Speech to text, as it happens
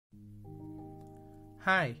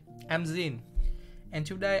Hi, I'm Zin, and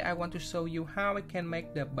today I want to show you how I can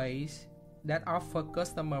make the base that offer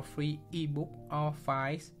customer free ebook or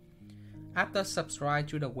files after subscribe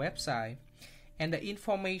to the website, and the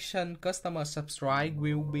information customer subscribe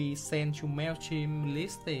will be sent to Mailchimp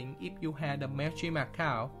listing if you had a Mailchimp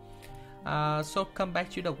account. So come back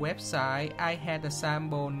to the website. I had the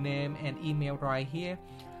sample name and email right here.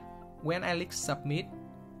 When I click submit,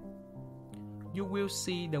 you will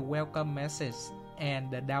see the welcome message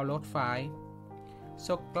and the download file.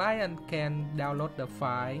 So client can download the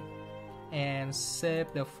file and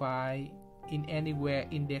save the file in anywhere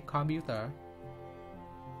in their computer.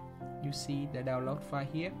 You see the download file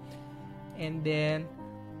here, and then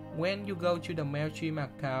when you go to the Mailchimp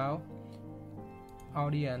account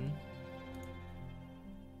audience,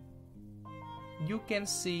 you can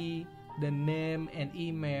see the name and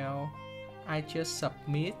email I just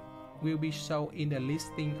submit will be shown in the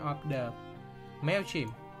listing of the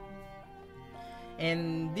Mailchimp.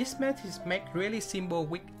 And this method is made really simple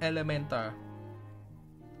with Elementor.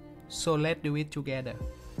 So let's do it together.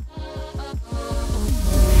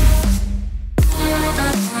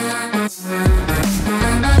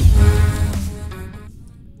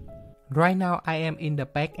 Right now I am in the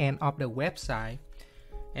back end of the website,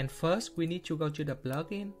 and first we need to go to the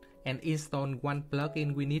plugin and install one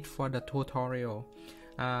plugin we need for the tutorial.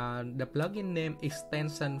 The plugin name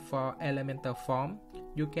extension for Elementor Form.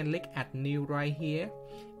 You can click at new right here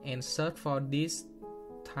and search for this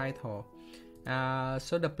title.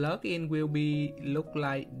 So the plugin will be look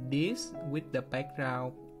like this with the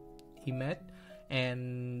background image,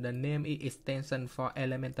 and the name is extension for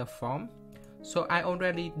Elementor Form. So I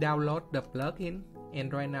already download the plugin,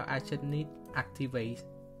 and right now I just need activate.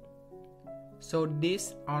 So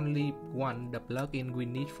this only one the plugin we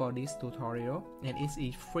need for this tutorial, and it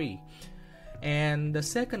is free. And the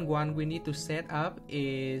second one we need to set up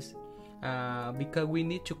is because we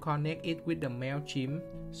need to connect it with the Mailchimp.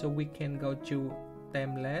 So we can go to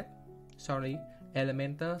Elementor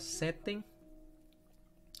setting,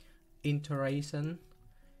 integration,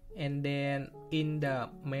 and then in the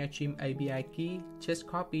Mailchimp API key, just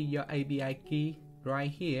copy your API key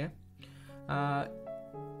right here.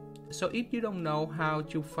 So if you don't know how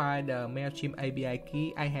to find the Mailchimp API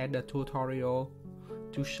key, I had a tutorial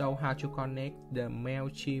to show how to connect the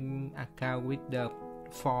Mailchimp account with the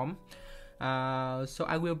form. So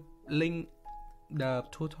I will link the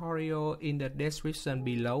tutorial in the description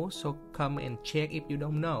below, so come and check if you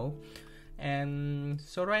don't know. And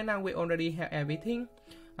so right now we already have everything.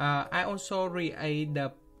 I also create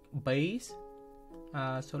the base.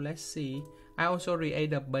 So let's see. I also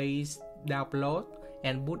create the base download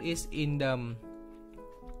and put it in the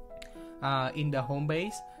home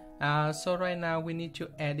base. So right now we need to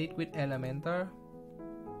edit with Elementor.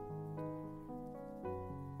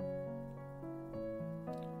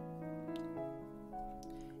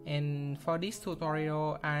 And for this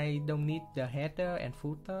tutorial I don't need the header and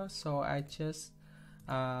footer, so I just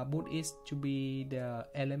put it to be the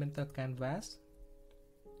Elementor canvas.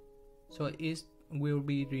 So it will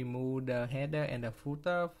be remove the header and the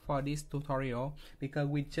footer for this tutorial, because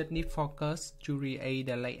we just need focus to create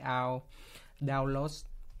the layout, downloads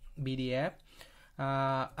PDF,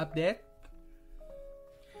 update.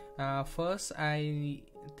 First I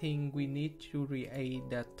think we need to create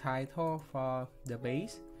the title for the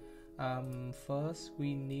base. First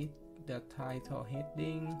we need the title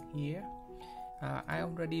heading here. I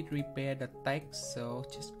already prepared the text, so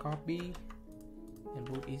just copy and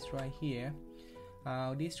put it right here.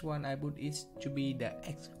 This one I put it to be the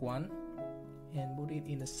X1 and put it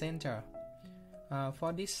in the center.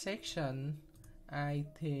 For this section I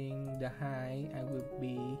think the height I will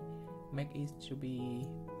be make it to be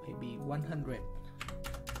maybe 100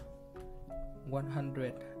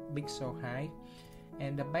 pixel high,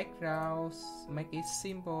 and the background make it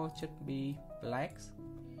simple, should be black,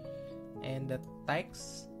 and the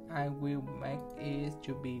text I will make it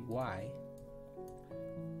to be white.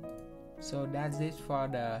 So that's it for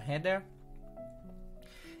the header.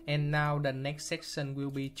 And now the next section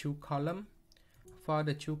will be two column. For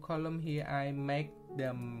the two column here I make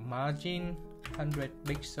the margin 100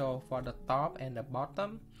 pixel for the top and the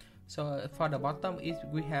bottom. So for the bottom is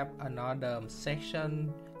we have another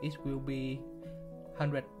section, it will be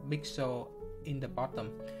 100 pixel in the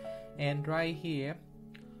bottom. And right here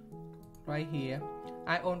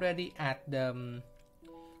I already add the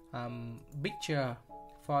picture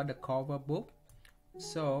for the cover book.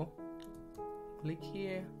 So click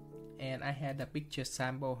here and I had the picture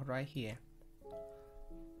sample right here.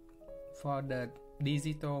 For the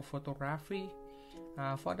digital photography,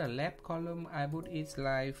 for the left column I put it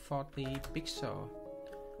like 40 pixel,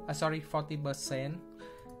 sorry, 40%,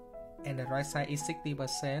 and the right side is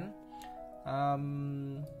 60%.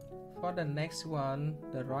 For the next one,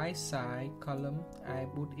 the right side column, I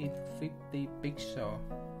put it 50 pixel.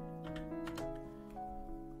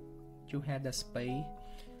 You have the space.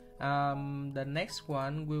 The next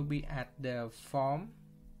one will be at the form.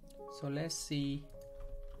 So let's see,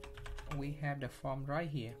 we have the form right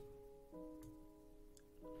here,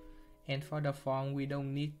 and for the form we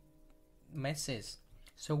don't need message,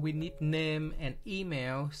 so we need name and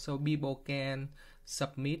email so people can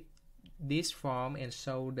submit this form and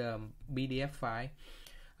show the PDF file.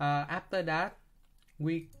 After that,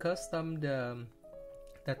 we custom the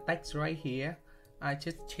text right here. I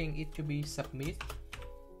just change it to be submit,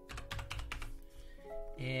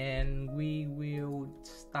 and we will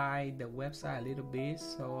style the website a little bit,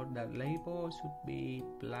 so the label should be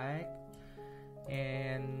black,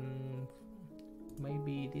 and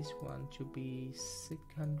maybe this one should be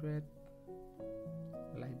 600,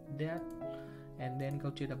 like that. And then go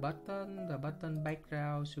to the button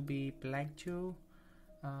background should be black too.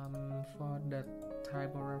 For the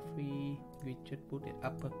typography, we should put it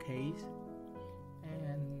uppercase,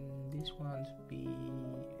 and this one should be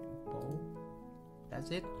bold. That's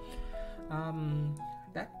it.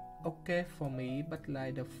 That's okay for me, but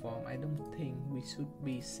like the form, I don't think we should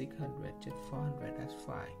be 600, just 400, that's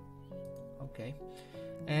fine. Okay,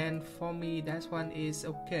 and for me that one is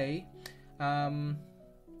okay.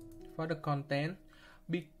 For the content,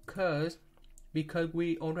 because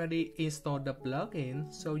we already installed the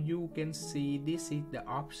plugin, so you can see this is the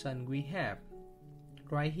option we have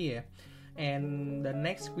right here. And the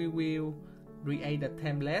next we will create the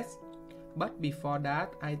templates, but before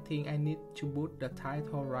that I think I need to put the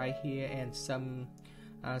title right here and some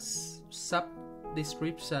sub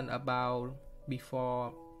description about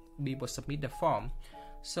before people submit the form.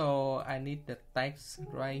 So I need the text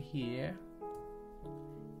right here,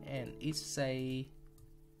 and it say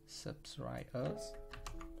subscribe us.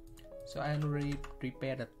 So I already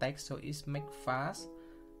prepare the text, so it's make fast.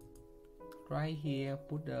 Right here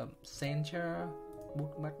put the center,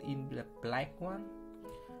 but in the black one,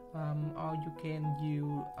 or you can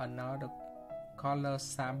use another color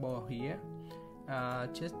sample here.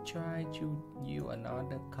 Just try to use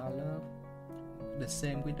another color, the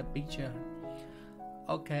same with the picture.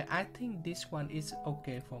 Okay, I think this one is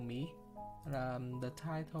okay for me. The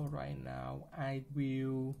title right now, I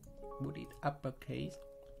will put it uppercase.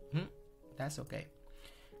 That's okay.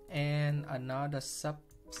 And another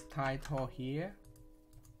subtitle here,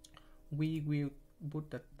 we will put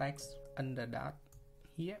the text under that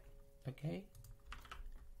here. Okay,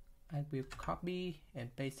 I will copy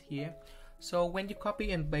and paste here. So when you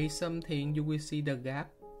copy and paste something, you will see the gap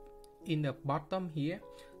in the bottom here.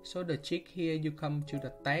 So the check here, you come to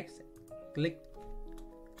the text, click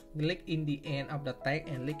in the end of the text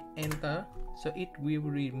and click enter, so it will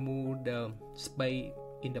remove the space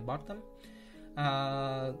in the bottom.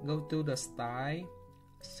 Go to the style,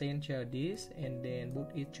 center this, and then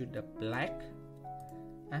put it to the black.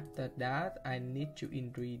 After that, I need to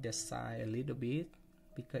increase the size a little bit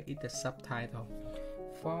because it's a subtitle.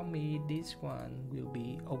 For me, this one will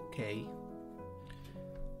be okay.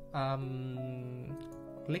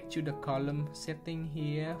 Click to the column setting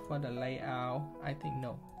here for the layout. I think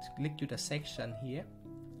no, click to the section here,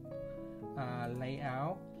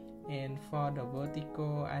 layout, and for the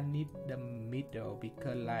vertical I need the middle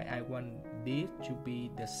because like I want this to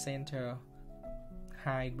be the center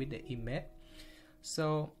height with the image.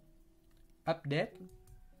 So update.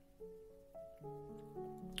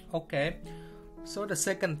 Okay, so the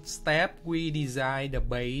second step, we design the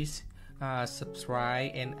base,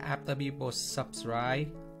 subscribe, and after people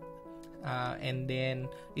subscribe, and then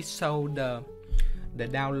it show the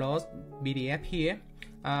download PDF here.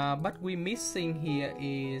 But we missing here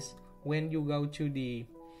is when you go to the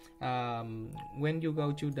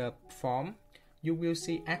form, you will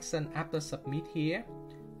see action after submit here.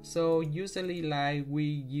 So usually like we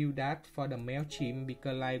use that for the Mailchimp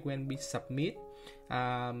because like when we submit,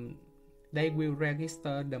 they will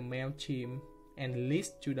register the Mailchimp and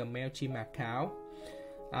list to the Mailchimp account.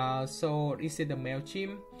 So this is the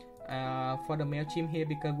Mailchimp. For the Mailchimp here,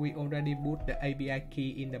 because we already put the API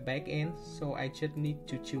key in the backend, so I just need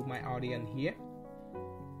to choose my audience here.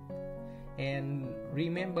 And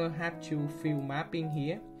remember, have to fill mapping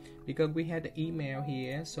here because we had the email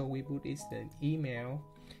here, so we put is the email,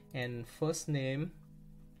 and first name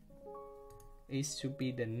is to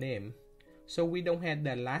be the name. So we don't have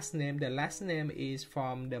the last name. The last name is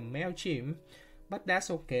from the Mailchimp, but that's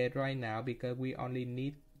okay right now because we only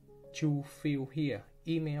need to fill here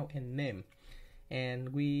email and name. And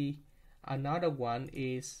we Another one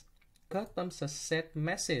is custom set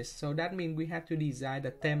message. So that means we have to design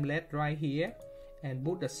the template right here and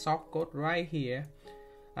put the shortcode right here.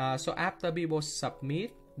 So after people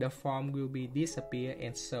submit, the form will be disappear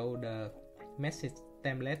and show the message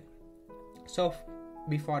template. So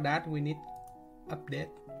before that, we need update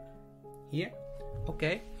here.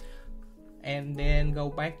 Okay, and then go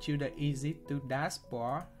back to the easy to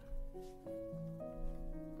dashboard.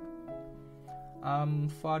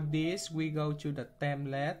 For this, we go to the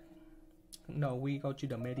template. No, we go to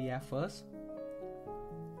the media first,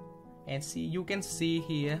 and see, you can see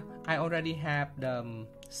here I already have the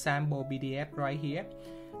sample PDF right here.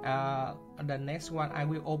 The next one, I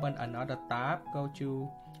will open another tab. Go to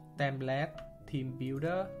template, theme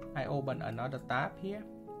builder. I open another tab here,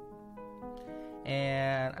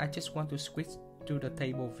 and I just want to switch to the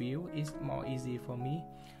table view. It's more easy for me.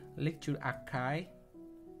 Click to archive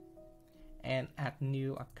and add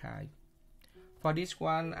new archive. For this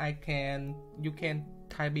one, you can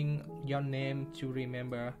typing your name to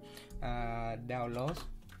remember. Download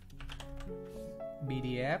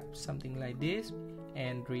PDF, something like this,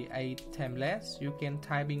 and create templates. You can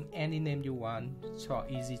typing any name you want, so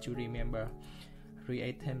easy to remember.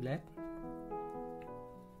 Create template.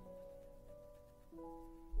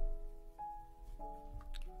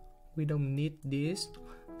 We don't need this.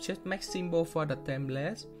 Just make symbol for the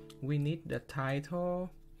templates. We need the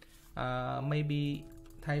title. Maybe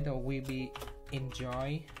title will be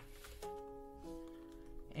enjoy,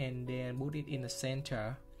 and then put it in the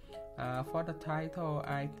center. For the title,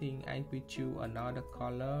 I think I will choose another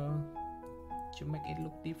color to make it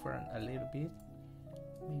look different a little bit.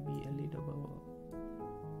 Maybe a little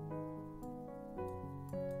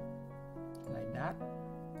like that.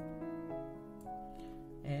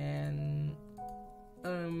 And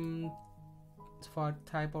for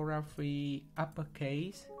typography,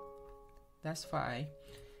 uppercase, that's fine.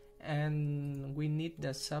 And we need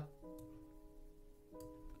the sub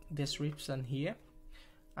description here.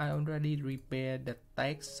 I already prepared the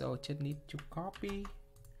text, so just need to copy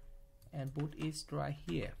and put it right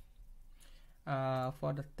here.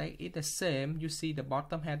 For the text, it's the same. You see the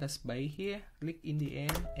bottom has a space here. Click in the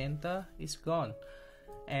end, enter, it's gone.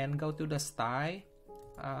 And go to the style.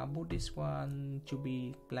 Put this one to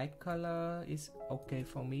be black color. It's okay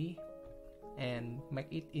for me, and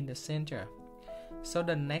make it in the center. So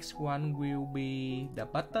the next one will be the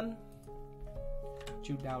button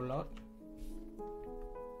to download.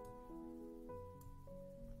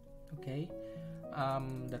 Okay,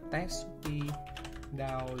 the text should be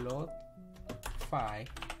download file,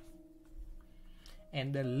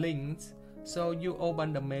 and the links. So you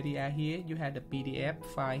open the media here, you have the PDF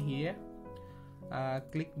file here.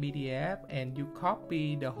 Click PDF and you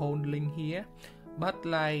copy the whole link here. But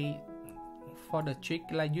like for the trick,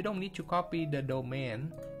 like you don't need to copy the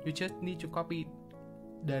domain, you just need to copy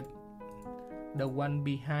the one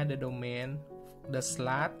behind the domain, the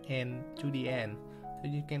slash, and to the end. So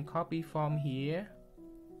you can copy from here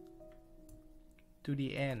to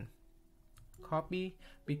the end. Copy,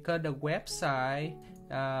 because the website,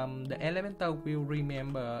 the Elementor will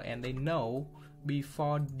remember and they know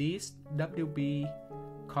before this WP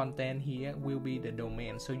content here will be the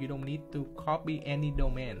domain, so you don't need to copy any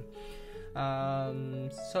domain.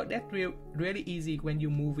 So that will really easy when you're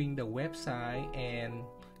moving the website and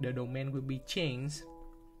the domain will be changed.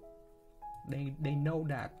 They know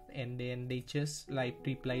that, and then they just like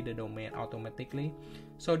replay the domain automatically.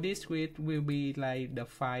 So this will be like the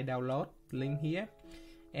file download link here,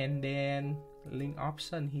 and then link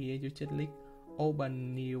option here. You just click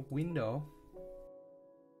open new window.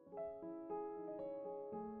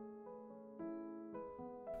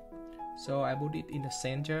 So I put it in the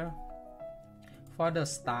center. For the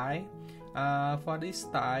style, for this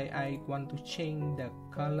style, I want to change the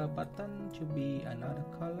color button to be another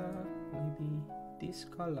color, maybe this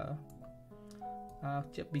color.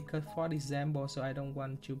 Just because for example, so I don't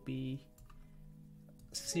want to be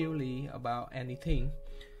silly about anything.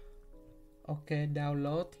 Okay,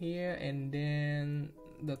 download here, and then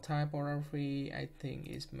the typography, I think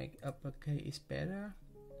is make uppercase is better.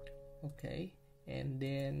 Okay, and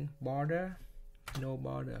then border, no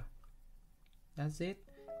border. That's it.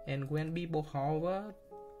 And when people hover,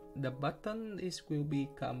 the button will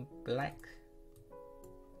become black.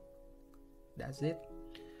 That's it.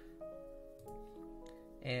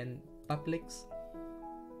 And public,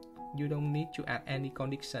 you don't need to add any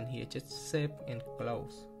condition here, just save and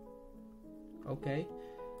close. Okay,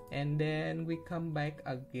 and then we come back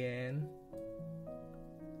again,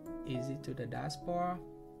 easy to the dashboard,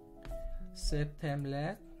 save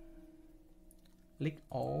template, click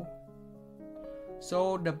all.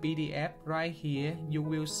 So the PDF right here, you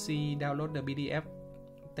will see download the PDF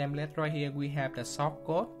template right here. We have the source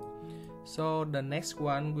code. So the next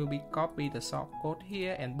one will be copy the source code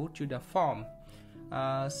here and put to the form.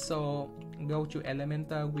 So go to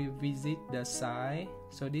Elementor, we visit the site.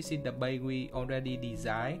 So this is the page we already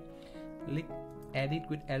designed. Click edit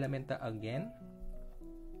with Elementor again.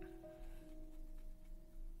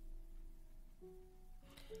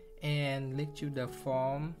 And click to the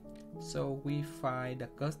form. So we find the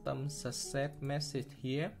custom success message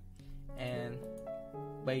here and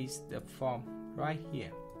paste the form right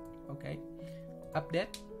here. Okay,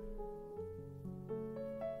 update,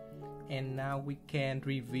 and now we can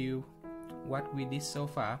review what we did so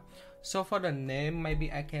far. So for the name, maybe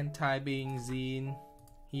I can type in Zin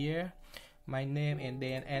here, my name, and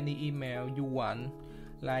then any email you want.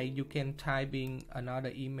 Like you can type in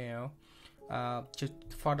another email just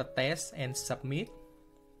for the test and submit,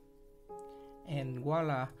 and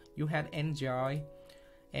voila, you had enjoyed.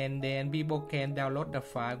 And then people can download the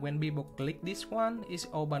file. When people click this one, it's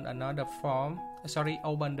open another form,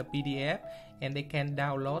 open the PDF, and they can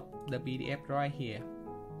download the PDF right here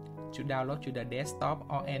to download to the desktop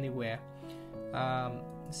or anywhere.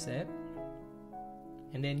 Save,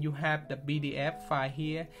 and then you have the PDF file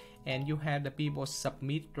here, and you have the people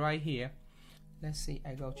submit right here. Let's see,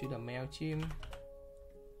 I go to the Mailchimp,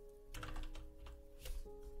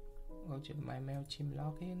 go to my Mailchimp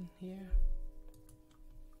login here.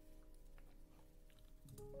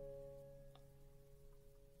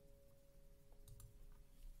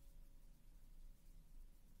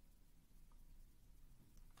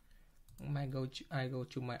 I go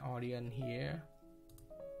to my audience here,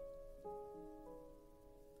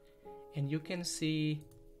 and you can see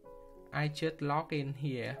I just log in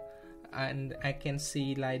here, and I can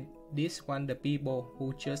see like this one, the people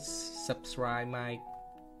who just subscribe my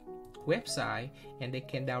website, and they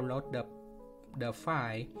can download the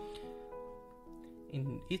file.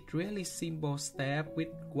 And it's really simple step with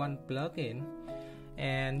one plugin,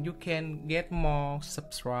 and you can get more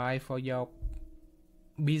subscribe for your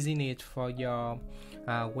business, for your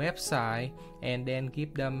website, and then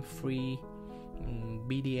give them free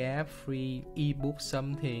PDF, free ebook,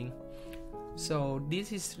 something. So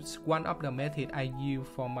this is one of the methods I use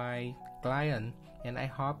for my client, and I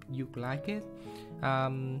hope you like it.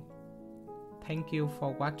 Thank you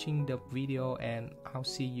for watching the video, and I'll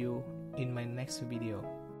see you in my next video.